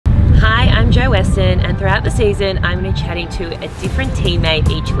Jo Weston, and throughout the season I'm going to be chatting to a different teammate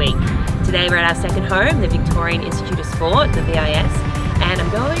each week. Today we're at our second home, the Victorian Institute of Sport, the VIS, and I'm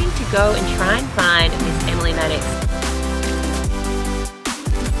going to go and try and find Miss Emily Mannix.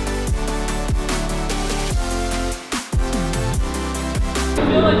 I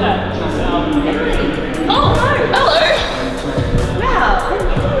feel like that. Oh, hello! Wow,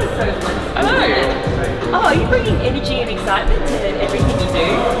 that was so fun. I know. Oh, are you bringing energy and excitement to everything you do?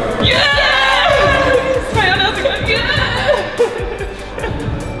 Yes! Man, how's it going? Yeah!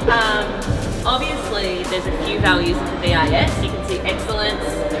 Obviously, there's a few values of the VIS. You can see excellence,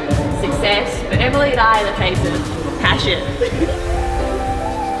 success, but Emily and I are the face of passion.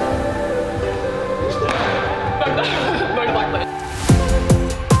 No blacklight.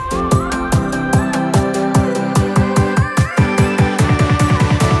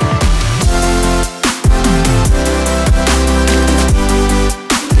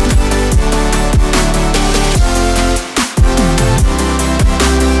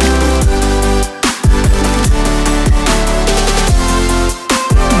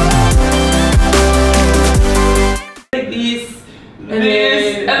 And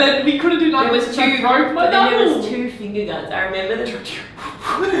then we couldn't do like this. I broke my knuckle. There was two finger guns. I remember them.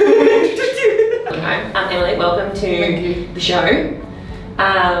 Emily, welcome to the show.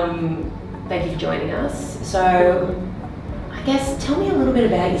 Thank you for joining us. So, I guess tell me a little bit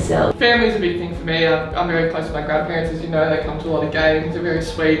about yourself. Family's a big thing for me. I'm very close to my grandparents, as you know. They come to a lot of games. They're very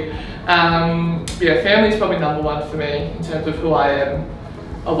sweet. Yeah, family's probably number one for me in terms of who I am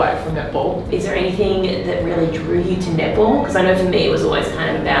away from netball. Is there anything that really drew you to netball? Because I know for me it was always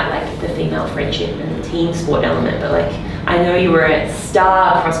kind of about like the female friendship and the team sport element, but like I know you were a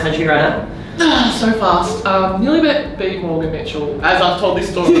star cross-country runner. So fast. Nearly beat Morgan Mitchell, as I've told this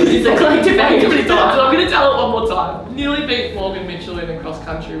story. It's a collective times, so I'm going to tell it one more time. Nearly beat Morgan Mitchell in a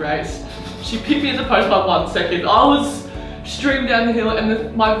cross-country race. She picked me at the post by 1 second. I was streaming down the hill,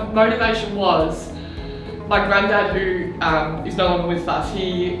 and my motivation was my granddad, who is no longer with us.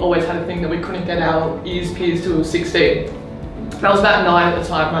 He always had a thing that we couldn't get our ears pierced till we were 16. And I was about 9 at the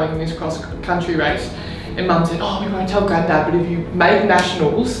time running this cross-country race, and Mum said, "Oh, we won't tell Granddad, but if you make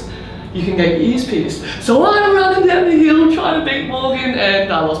nationals, you can get your ears pierced." So I'm running down the hill trying to beat Morgan,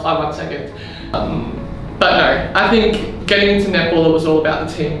 and I lost by 1 second. But no, I think getting into netball, it was all about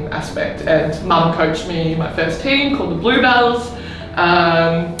the team aspect, and Mum coached me my first team called the Bluebells.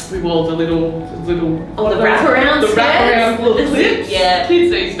 We wore the little wraparound little clips. Yeah.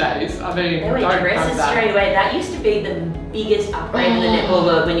 Kids these days, I mean, they wear dresses straight away. That used to be the biggest upgrade in the netball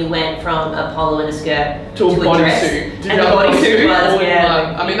world, when you went from a polo and a skirt to a bodysuit. And the bodysuit was,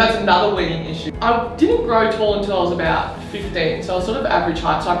 yeah. I mean, that's another winning issue. I didn't grow tall until I was about 15, so I was sort of average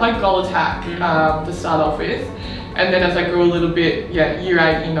height. So I played goal attack to start off with, and then as I grew a little bit, yeah, year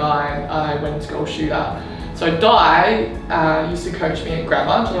 8, year 9, I went into goal shooter. So Di used to coach me at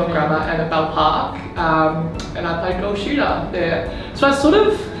Grammar, Geelong Grammar, and at Bell Park, and I played goal shooter there. So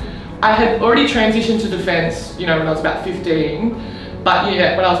I had already transitioned to defence, you know, when I was about 15, but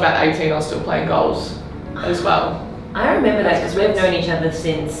yeah, when I was about 18, I was still playing goals as well. I remember that because we've known each other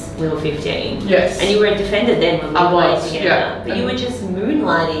since we were 15. Yes. And you were a defender then when we played together. Yeah. But you were just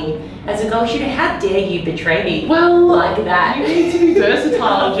moonlighting as a goal shooter. How dare you betray me like that? You need to be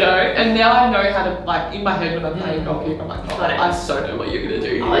versatile, Jo. And now I know how to, like, in my head when I'm playing goalkeeper, I'm like, oh, I so know what you're going to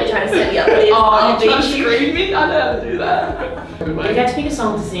do. Oh, you're trying to set me up for this. Oh, you're trying to screen me? I know how to do that. If you had to pick a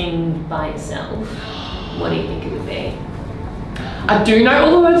song to sing by yourself, what do you think it would be? I do know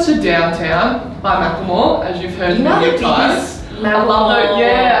all the words to Downtown by Macklemore, as you've heard many times. I love it,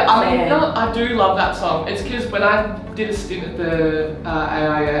 yeah. I mean, I do love that song. It's because when I did a stint at the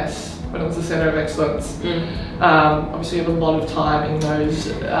AIS, when it was the Centre of Excellence, obviously you have a lot of time in those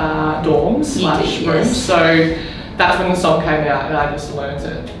dorms / rooms, so that's when the song came out, and I just learned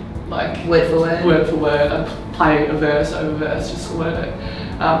it, like word for word. I play a verse over verse just to learn it.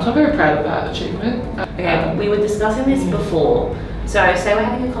 So I'm very proud of that achievement. Okay, we were discussing this before. So say we're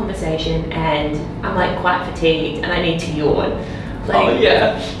having a conversation and I'm like quite fatigued and I need to yawn. Like, oh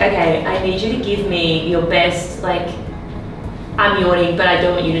yeah. Okay, I need you to give me your best, like, I'm yawning, but I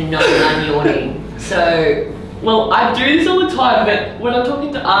don't want you to know that I'm yawning. So, well, I do this all the time, but when I'm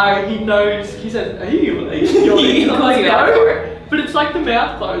talking to Ari, he knows, he says, are you yawning? He calls you out for it. But it's like the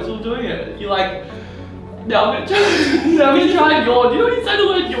mouth closed while doing it. You're like, now I'm going to try and yawn. You know when you say the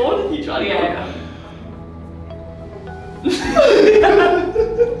word yawn and you try to yawn? You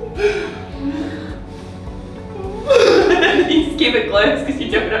just keep it closed because you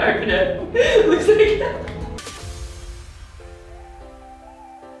don't want to open it. Looks like that.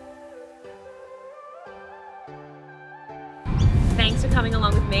 Thanks for coming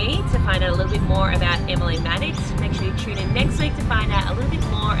along with me to find out a little bit more more about Emily Mannix. Make sure you tune in next week to find out a little bit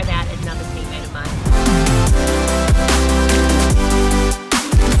more about another teammate of mine.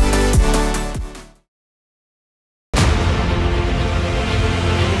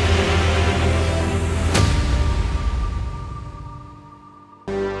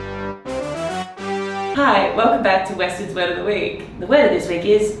 Hi, welcome back to Weston's Word of the Week. The word of this week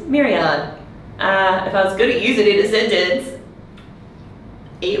is myriad. If I was going to use it in a sentence,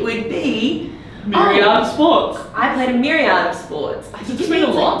 it would be Myriad of sports. I played a myriad of sports. I think it mean a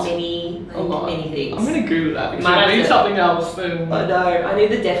lot? Many things. I'm going to Google that because Might if I need have to- something else then... I know, I need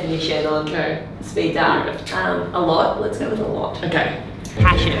the definition on Okay. speed up. A lot, let's go with a lot. Okay.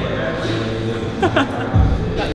 Passion.